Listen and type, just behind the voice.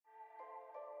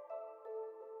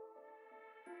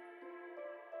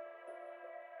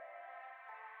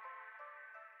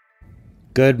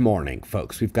Good morning,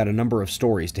 folks. We've got a number of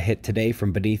stories to hit today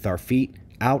from beneath our feet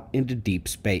out into deep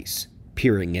space,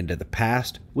 peering into the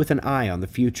past with an eye on the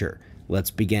future. Let's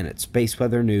begin at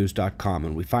spaceweathernews.com,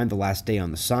 and we find the last day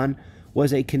on the sun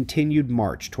was a continued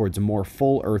march towards a more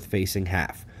full Earth-facing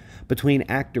half. Between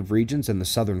active regions and the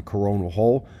southern coronal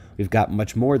hole, we've got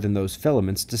much more than those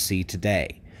filaments to see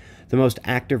today. The most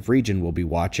active region we'll be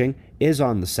watching is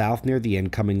on the south near the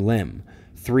incoming limb.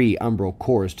 3 umbral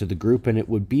cores to the group, and it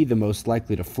would be the most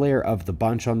likely to flare of the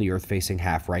bunch on the Earth-facing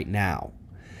half right now.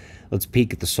 Let's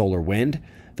peek at the solar wind.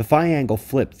 The phi angle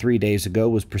flip 3 days ago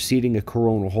was preceding a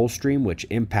coronal hole stream which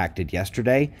impacted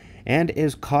yesterday and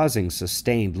is causing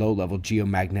sustained low-level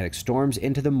geomagnetic storms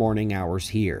into the morning hours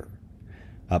here.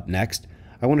 Up next,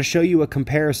 I want to show you a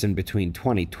comparison between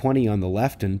 2020 on the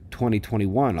left and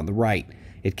 2021 on the right.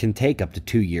 It can take up to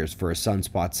 2 years for a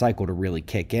sunspot cycle to really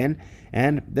kick in,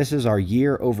 and this is our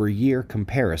year-over-year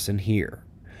comparison here.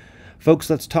 Folks,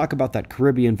 let's talk about that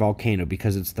Caribbean volcano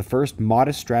because it's the first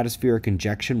modest stratospheric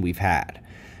injection we've had.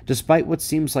 Despite what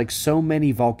seems like so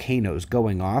many volcanoes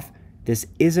going off, this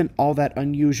isn't all that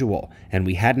unusual, and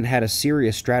we hadn't had a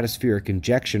serious stratospheric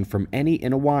injection from any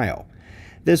in a while.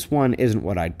 This one isn't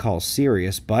what I'd call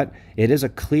serious, but it is a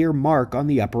clear mark on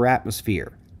the upper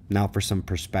atmosphere. Now for some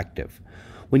perspective.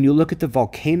 When you look at the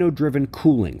volcano-driven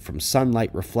cooling from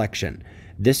sunlight reflection,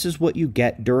 this is what you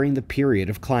get during the period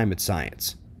of climate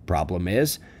science. Problem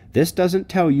is, this doesn't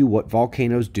tell you what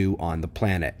volcanoes do on the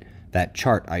planet. That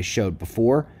chart I showed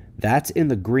before, that's in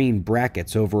the green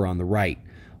brackets over on the right.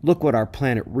 Look what our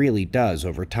planet really does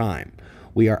over time.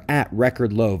 We are at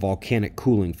record low volcanic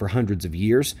cooling for hundreds of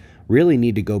years, really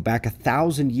need to go back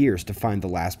 1,000 years to find the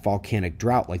last volcanic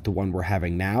drought like the one we're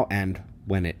having now, and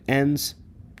when it ends,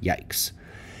 yikes.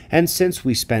 And since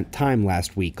we spent time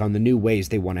last week on the new ways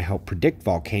they want to help predict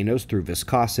volcanoes through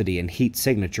viscosity and heat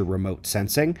signature remote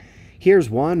sensing, here's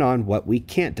one on what we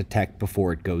can't detect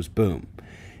before it goes boom.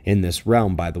 In this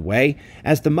realm, by the way,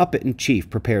 as the Muppet-in-Chief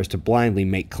prepares to blindly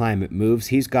make climate moves,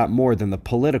 he's got more than the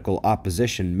political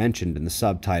opposition mentioned in the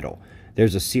subtitle.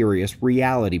 There's a serious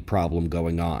reality problem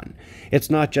going on. It's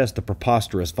not just the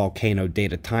preposterous volcano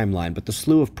data timeline, but the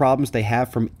slew of problems they have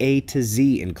from A to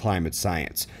Z in climate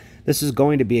science. This is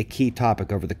going to be a key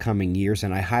topic over the coming years,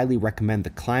 and I highly recommend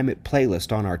the climate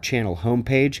playlist on our channel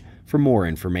homepage for more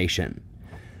information.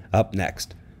 Up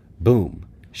next, boom,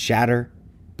 shatter,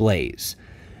 blaze.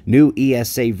 New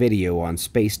ESA video on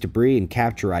space debris and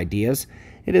capture ideas.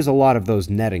 It is a lot of those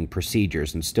netting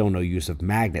procedures and still no use of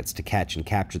magnets to catch and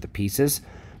capture the pieces.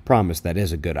 Promise that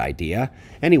is a good idea.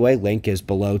 Anyway, link is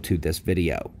below to this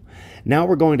video. Now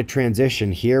we're going to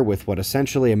transition here with what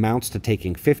essentially amounts to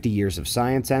taking 50 years of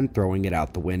science and throwing it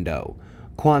out the window.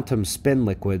 Quantum spin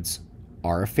liquids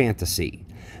are a fantasy.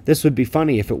 This would be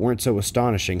funny if it weren't so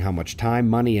astonishing how much time,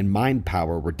 money, and mind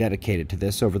power were dedicated to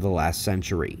this over the last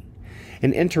century.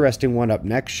 An interesting one up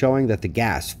next showing that the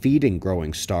gas feeding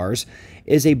growing stars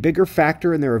is a bigger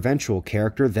factor in their eventual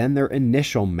character than their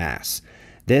initial mass.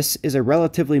 This is a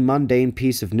relatively mundane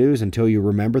piece of news until you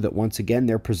remember that once again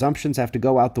their presumptions have to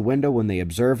go out the window when they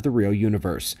observe the real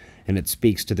universe, and it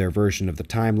speaks to their version of the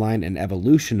timeline and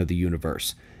evolution of the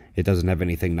universe. It doesn't have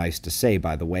anything nice to say,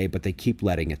 by the way, but they keep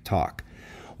letting it talk.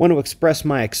 Want to express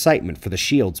my excitement for the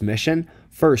SHIELD's mission.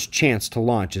 First chance to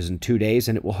launch is in 2 days,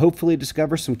 and it will hopefully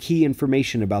discover some key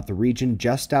information about the region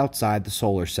just outside the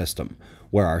solar system,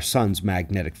 where our sun's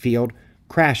magnetic field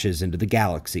crashes into the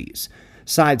galaxies.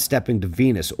 Sidestepping to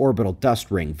Venus' orbital dust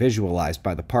ring visualized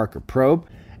by the Parker probe.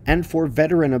 And for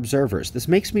veteran observers, this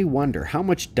makes me wonder how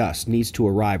much dust needs to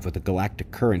arrive with a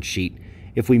galactic current sheet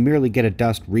if we merely get a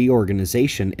dust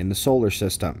reorganization in the solar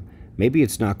system. Maybe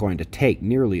it's not going to take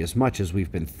nearly as much as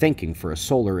we've been thinking for a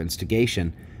solar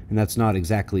instigation, and that's not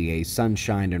exactly a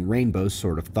sunshine and rainbows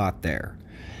sort of thought there.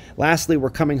 Lastly,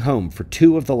 we're coming home for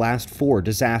 2 of the last 4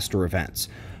 disaster events.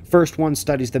 First one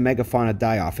studies the megafauna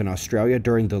die-off in Australia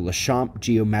during the Lechamp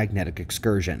geomagnetic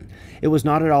excursion. It was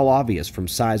not at all obvious from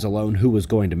size alone who was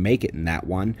going to make it in that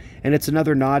one, and it's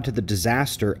another nod to the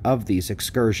disaster of these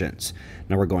excursions.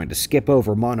 Now we're going to skip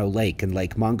over Mono Lake and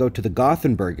Lake Mungo to the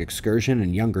Gothenburg excursion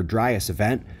and Younger Dryas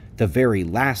event, the very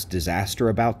last disaster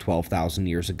about 12,000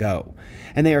 years ago.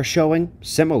 And they are showing,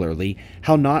 similarly,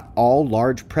 how not all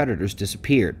large predators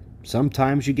disappeared.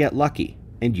 Sometimes you get lucky,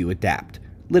 and you adapt.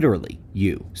 Literally,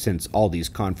 you, since all these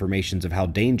confirmations of how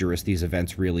dangerous these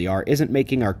events really are isn't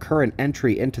making our current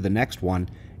entry into the next one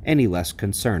any less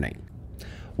concerning.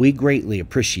 We greatly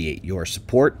appreciate your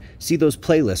support. See those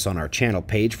playlists on our channel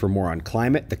page for more on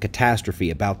climate, the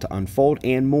catastrophe about to unfold,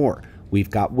 and more. We've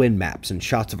got wind maps and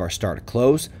shots of our star to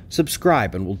close.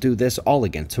 Subscribe and we'll do this all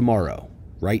again tomorrow.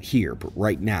 right here, but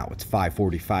right now it's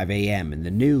 5:45 a.m. in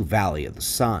the new Valley of the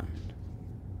Sun.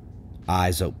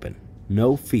 Eyes open,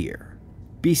 no fear.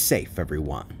 Be safe,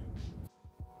 everyone.